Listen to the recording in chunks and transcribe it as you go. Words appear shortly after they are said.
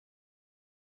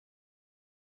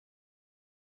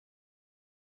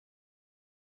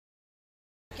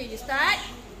Okay, you start.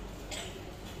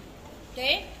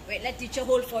 Okay, wait, let teacher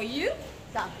hold for you.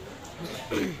 Down.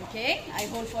 Okay, I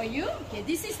hold for you. Okay,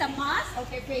 this is the mask.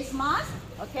 Okay, face mask.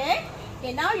 Okay.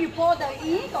 Okay, now you pour the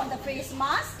ink on the face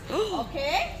mask.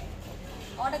 Okay.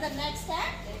 Order the next step.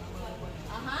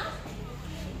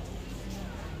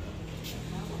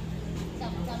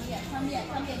 Come here.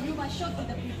 You must show to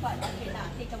the people. Okay, now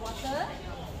take the water.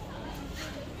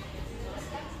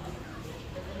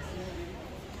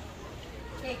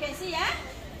 Okay, can see, yeah?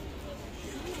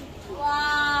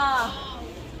 Wow.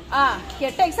 Okay,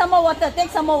 take some more water.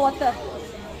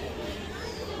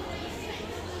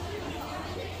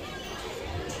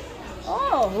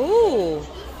 Oh,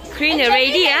 clean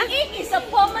already, yeah? Ink is a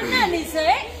permanent, is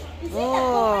it? Is it a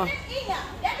permanent ink?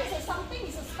 That is something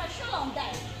is special on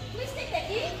that. Please take the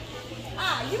ink.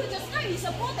 You just now you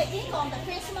support the ink on the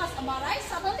face mask, am I right?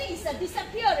 Suddenly it's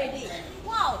disappear already.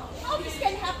 Wow, how this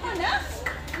can happen, huh?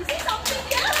 You see something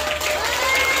here?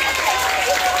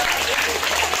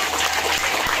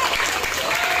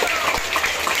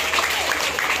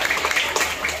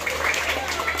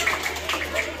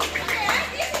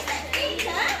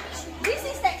 This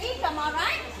is the ink, am I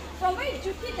right? From where did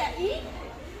you get the ink?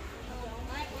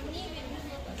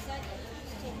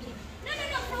 No.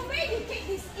 From where you take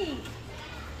this ink?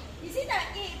 Is it the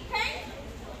ink pen?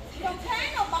 Your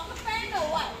pen or marker pen or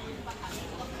what?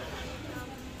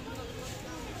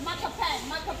 Marker pen.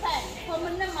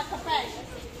 Permanent marker pen.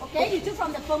 Okay, you took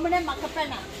from the permanent marker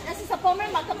pen. This is a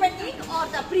permanent marker pen ink or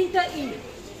the printer ink?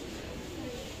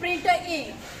 Printer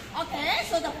ink. Okay,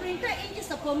 so the printer ink is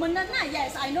the permanent.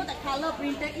 Yes, I know the color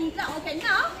printer ink. Okay,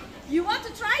 now you want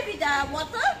to try with the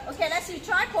water? Okay, let's you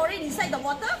try pour it inside the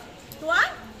water.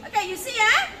 Okay, you see,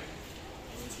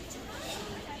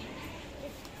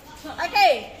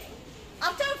 Okay,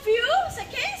 after a few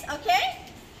seconds, okay,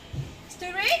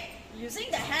 stir it using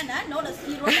the hand, not the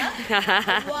spoon. Wow,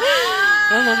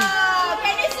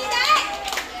 can you see that?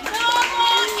 No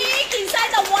more ink inside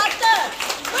the water.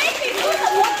 When we put the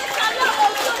water color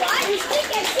also, you still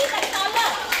can see the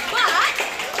color, but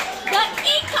the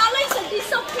ink color is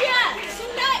disappear.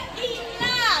 Sudah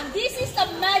hilang. This is the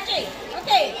magic.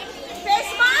 Okay,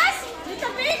 face mask,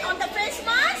 little bit on the face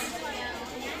mask.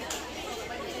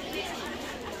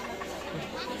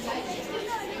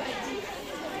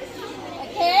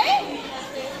 Okay,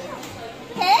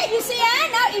 you see,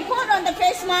 now you put on the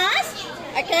face mask.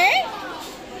 Okay,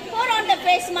 put on the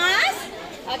face mask.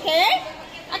 Okay,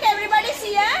 everybody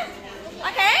see,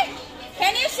 Okay,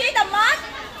 can you see the mark?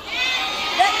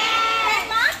 The head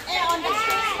mask and on the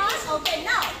face mask. Okay,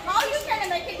 now how you can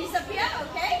make it disappear?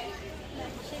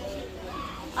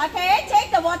 Okay,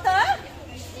 take the water,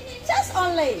 just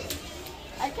only.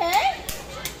 Okay,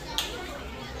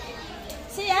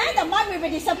 see, the mark will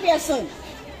disappear soon.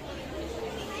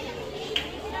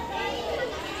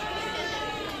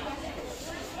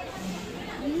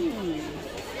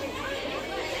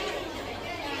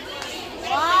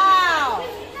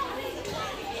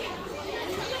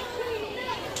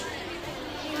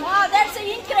 Wow, that's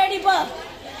incredible.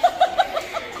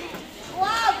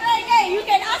 Wow, great. You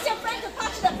can ask your friend to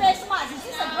touch the face mask. Is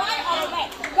this a dry or wet?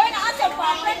 Go and ask your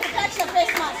friend to touch the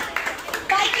face mask.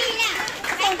 Bagi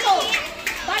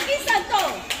Santo.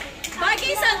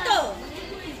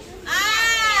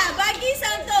 Bagi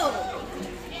Santo.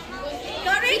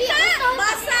 Korita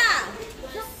basah.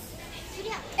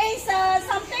 It's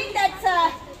something that's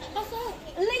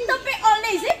little bit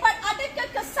only, is it? But adakah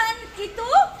kesan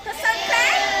itu? Kesan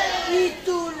pen?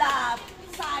 Itulah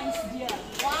sains dia.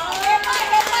 Wow,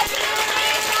 hebat.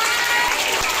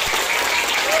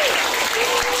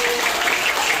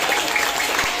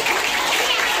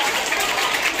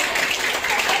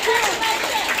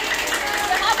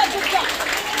 Have a good job.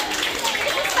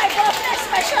 This is my birthday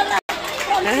special.